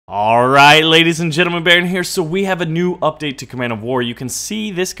Alright, ladies and gentlemen, Baron here. So we have a new update to Command of War. You can see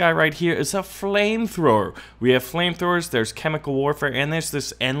this guy right here is a flamethrower. We have flamethrowers, there's chemical warfare, and there's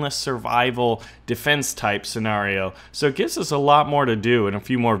this endless survival defense type scenario. So it gives us a lot more to do and a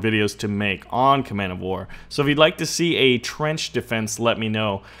few more videos to make on Command of War. So if you'd like to see a trench defense, let me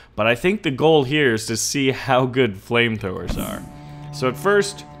know. But I think the goal here is to see how good flamethrowers are. So at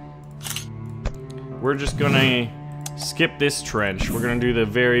first, we're just gonna skip this trench. We're gonna do the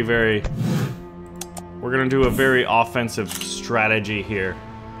we're gonna do a very offensive strategy here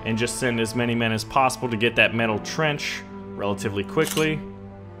and just send as many men as possible to get that metal trench relatively quickly,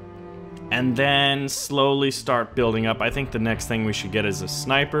 and then slowly start building up. I think the next thing we should get is a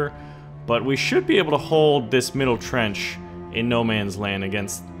sniper, but we should be able to hold this middle trench in no man's land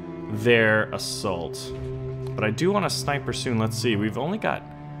against their assault. But I do want a sniper soon. Let's see, we've only got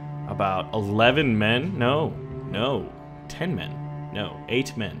about 11 men. No, 10 men. No,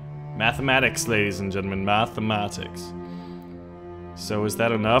 8 men. Mathematics, ladies and gentlemen, mathematics. So is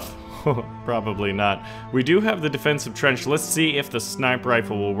that enough? Probably not. We do have the defensive trench. Let's see if the sniper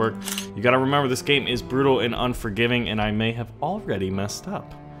rifle will work. You gotta remember, this game is brutal and unforgiving, and I may have already messed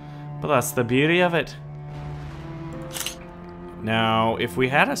up. But that's the beauty of it. Now, if we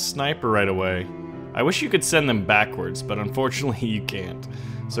had a sniper right away, I wish you could send them backwards, but unfortunately you can't.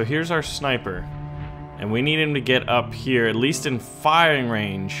 So here's our sniper. And we need him to get up here, at least in firing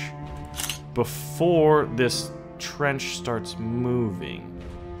range, before this trench starts moving.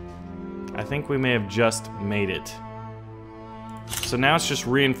 I think we may have just made it. So now it's just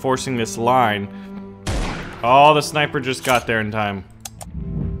reinforcing this line. Oh, the sniper just got there in time.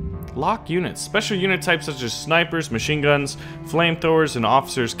 Lock units. Special unit types such as snipers, machine guns, flamethrowers, and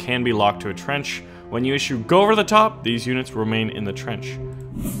officers can be locked to a trench. When you issue go over the top, these units remain in the trench.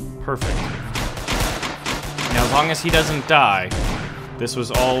 Perfect. Now, as long as he doesn't die, this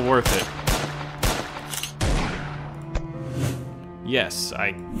was all worth it. Yes,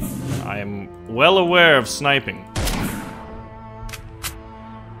 I am well aware of sniping.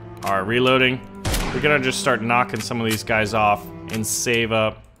 Alright, reloading. We're gonna just start knocking some of these guys off and save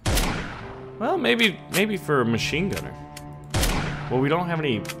up. Well, maybe for a machine gunner. Well, we don't have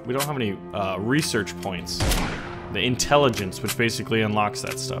any research points. The intelligence, which basically unlocks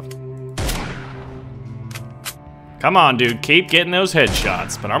that stuff. Come on, dude, keep getting those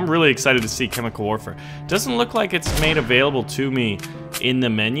headshots. But I'm really excited to see chemical warfare. Doesn't look like it's made available to me in the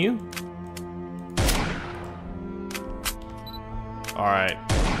menu. Alright.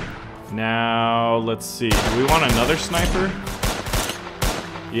 Now, let's see. Do we want another sniper?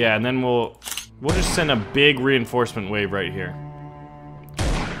 Yeah, and then we'll just send a big reinforcement wave right here.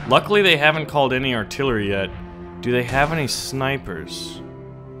 Luckily, they haven't called any artillery yet. Do they have any snipers?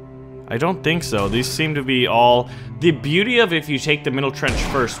 I don't think so. These seem to be all... The beauty of if you take the middle trench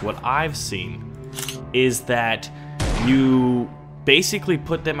first, what I've seen, is that you basically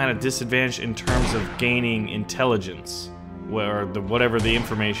put them at a disadvantage in terms of gaining intelligence, whatever the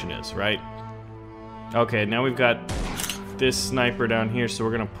information is, right? Okay, now we've got this sniper down here, so we're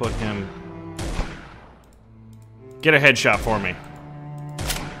gonna put him... Get a headshot for me.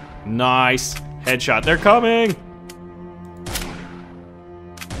 Nice. Headshot. They're coming!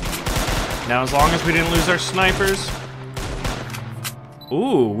 Now, as long as we didn't lose our snipers...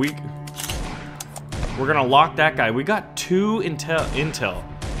 Ooh, we're gonna lock that guy. We got 2 intel.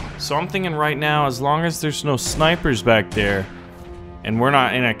 So I'm thinking right now, as long as there's no snipers back there, and we're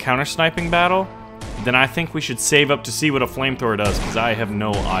not in a counter-sniping battle, then I think we should save up to see what a flamethrower does, because I have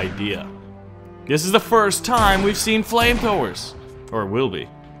no idea. This is the first time we've seen flamethrowers. Or it will be.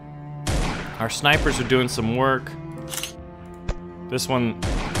 Our snipers are doing some work. This one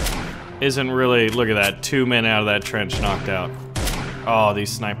isn't really... Look at that. 2 men out of that trench knocked out. Oh,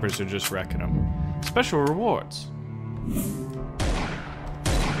 these snipers are just wrecking them. Special rewards.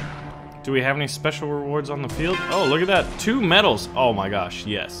 Do we have any special rewards on the field? Oh, look at that. 2 medals. Oh my gosh,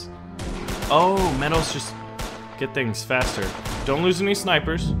 yes. Oh, medals just get things faster. Don't lose any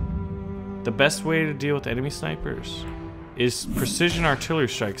snipers. The best way to deal with enemy snipers is precision artillery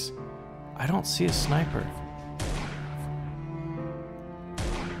strikes. I don't see a sniper.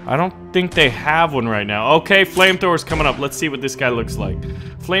 I don't think they have one right now. Okay, flamethrowers coming up. Let's see what this guy looks like.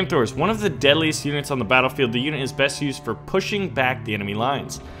 Flamethrowers, one of the deadliest units on the battlefield. The unit is best used for pushing back the enemy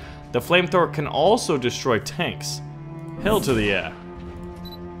lines. The flamethrower can also destroy tanks. Hell to the yeah.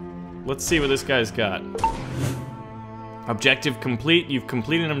 Let's see what this guy's got. Objective complete. You've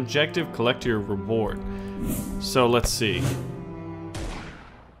completed an objective. Collect your reward. So let's see.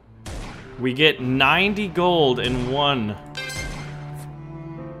 We get 90 gold and 1.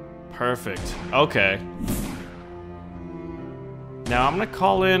 Perfect. Okay. Now I'm gonna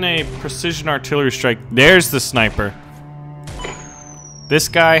call in a precision artillery strike. There's the sniper. This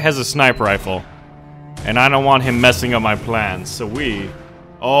guy has a sniper rifle, and I don't want him messing up my plans. So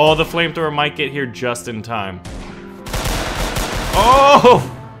oh, the flamethrower might get here just in time. Oh,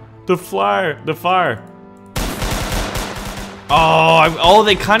 the fire. Oh,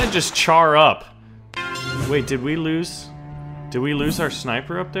 they kind of just char up. Wait, did we lose our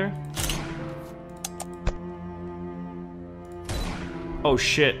sniper up there? Oh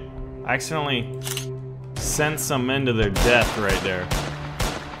shit, I accidentally sent some men to their death right there.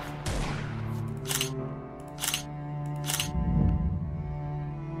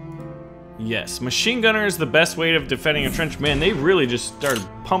 Yes, machine gunner is the best way of defending a trench. Man, they really just started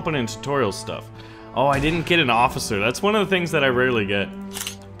pumping in tutorial stuff. Oh, I didn't get an officer. That's one of the things that I rarely get.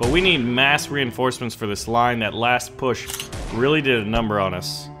 But we need mass reinforcements for this line. That last push really did a number on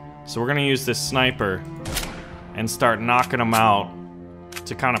us. So we're gonna use this sniper and start knocking them out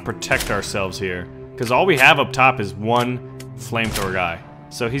to kind of protect ourselves here. Because all we have up top is one flamethrower guy.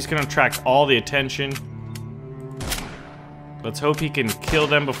 So he's gonna attract all the attention. Let's hope he can kill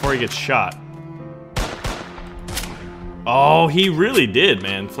them before he gets shot. Oh, he really did,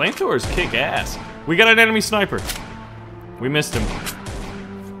 man. Flamethrowers kick ass. We got an enemy sniper. We missed him.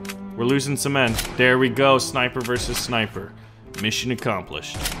 We're losing some men. There we go, sniper versus sniper. Mission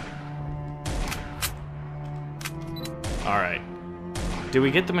accomplished. Alright. Did we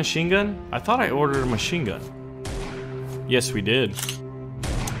get the machine gun? I thought I ordered a machine gun. Yes, we did.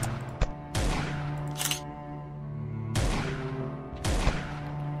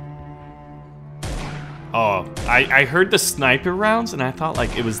 Oh, I heard the sniper rounds and I thought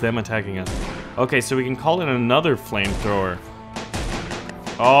like it was them attacking us. Okay, so we can call in another flamethrower.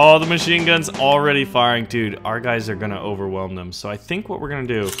 Oh, the machine gun's already firing. Dude, our guys are gonna overwhelm them. So I think what we're gonna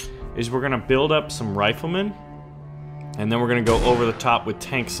do is we're gonna build up some riflemen and then we're gonna go over the top with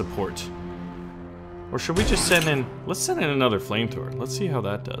tank support. Or should we just send in, let's send in another flamethrower. Let's see how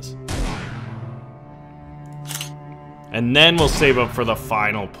that does. And then we'll save up for the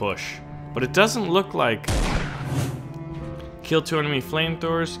final push. But it doesn't look like... Kill 2 enemy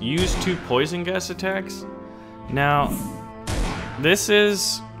flamethrowers, use 2 poison gas attacks. Now, this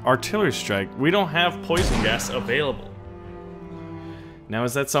is artillery strike. We don't have poison gas available. Now,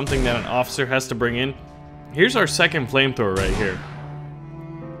 is that something that an officer has to bring in? Here's our second flamethrower right here.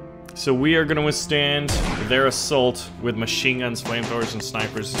 So we are gonna withstand their assault with machine guns, flamethrowers, and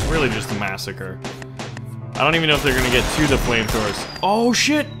snipers. It's really just a massacre. I don't even know if they're gonna get to the flamethrowers. Oh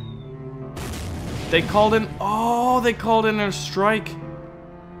shit! They called in, oh, they called in a strike.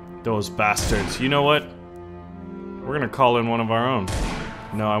 Those bastards. You know what? We're gonna call in one of our own.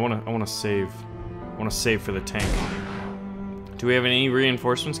 No, I wanna save. I wanna save for the tank. Do we have any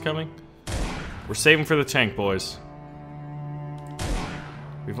reinforcements coming? We're saving for the tank, boys.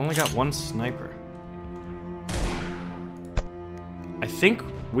 We've only got one sniper. I think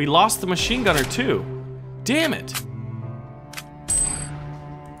we lost the machine gunner too. Damn it!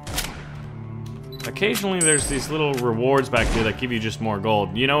 Occasionally there's these little rewards back here that give you just more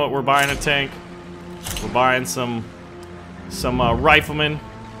gold. You know what? We're buying a tank. We're buying some riflemen.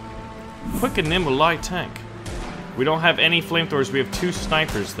 Quick and nimble light tank. We don't have any flamethrowers. We have 2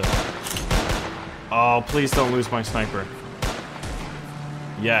 snipers though. Oh, please don't lose my sniper.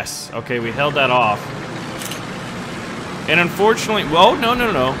 Yes. Okay, we held that off. And unfortunately, well, no.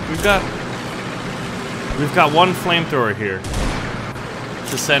 We've got one flamethrower here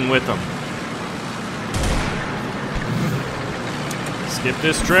to send with them. Skip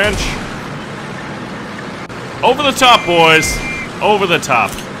this trench. Over the top, boys. Over the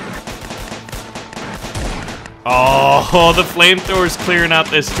top. Oh, the flamethrower's clearing out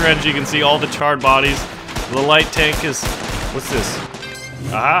this trench. You can see all the charred bodies. The light tank is... What's this?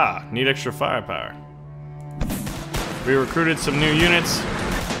 Aha! Need extra firepower. We recruited some new units.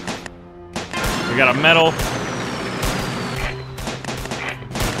 We got a medal.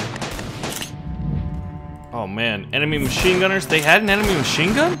 Oh man, enemy machine gunners. They had an enemy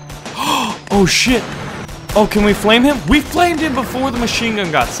machine gun? Oh shit! Oh, can we flame him? We flamed him before the machine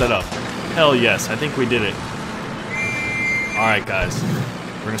gun got set up. Hell yes, I think we did it. Alright guys,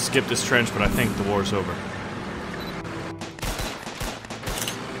 we're gonna skip this trench, but I think the war's over.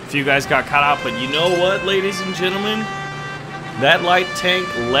 A few guys got caught out, but you know what, ladies and gentlemen? That light tank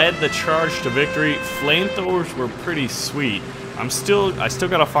led the charge to victory. Flamethrowers were pretty sweet. I still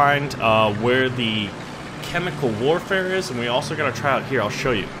gotta find where the chemical warfare is, and we also gotta try out here. I'll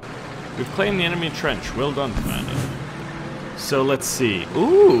show you. We've claimed the enemy trench. Well done, Commander. So let's see.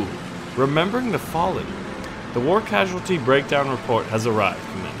 Ooh, remembering the fallen. The war casualty breakdown report has arrived,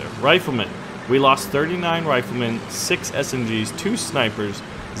 Commander. Riflemen, We lost 39 riflemen, 6 SMGs, 2 snipers,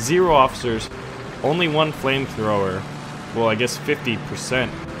 0 officers, only 1 flamethrower. Well, I guess 50%.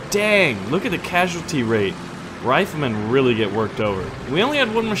 Dang, look at the casualty rate. Riflemen really get worked over. We only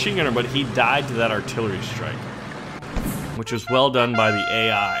had 1 machine gunner, but he died to that artillery strike, which was well done by the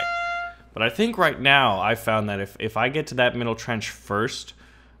AI. But I think right now I found that if I get to that middle trench first,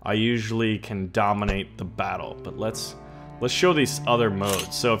 I usually can dominate the battle. But let's show these other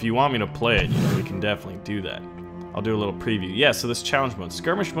modes. So if you want me to play it, you know, we can definitely do that. I'll do a little preview. Yeah, so this challenge mode.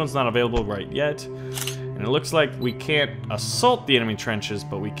 Skirmish mode's not available right yet. And it looks like we can't assault the enemy trenches,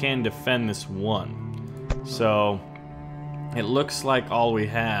 but we can defend this one. So it looks like all we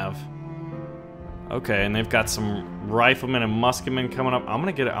have. Okay, and they've got some riflemen and musketmen coming up. I'm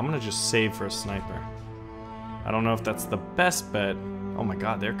gonna just save for a sniper. I don't know if that's the best bet. Oh my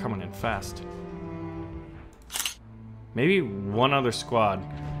god, they're coming in fast. Maybe one other squad.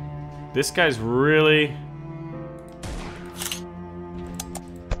 This guy's really...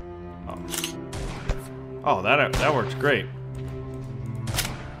 Oh, that worked great.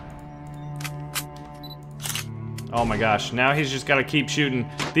 Oh my gosh, now he's just gotta keep shooting.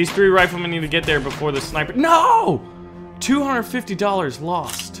 These 3 riflemen need to get there before the sniper... No! $250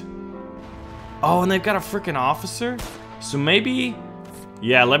 lost. Oh, and they've got a freaking officer? So maybe...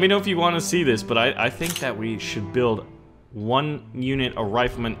 Yeah, let me know if you want to see this, but I think that we should build 1 unit of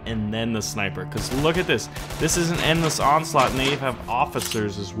riflemen and then the sniper. Because look at this. This is an endless onslaught, and they have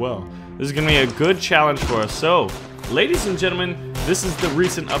officers as well. This is going to be a good challenge for us. So, ladies and gentlemen, this is the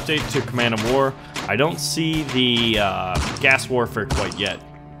recent update to Command of War. I don't see the gas warfare quite yet.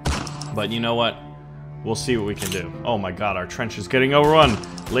 But you know what? We'll see what we can do. Oh my god, our trench is getting overrun.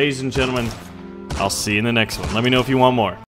 Ladies and gentlemen, I'll see you in the next one. Let me know if you want more.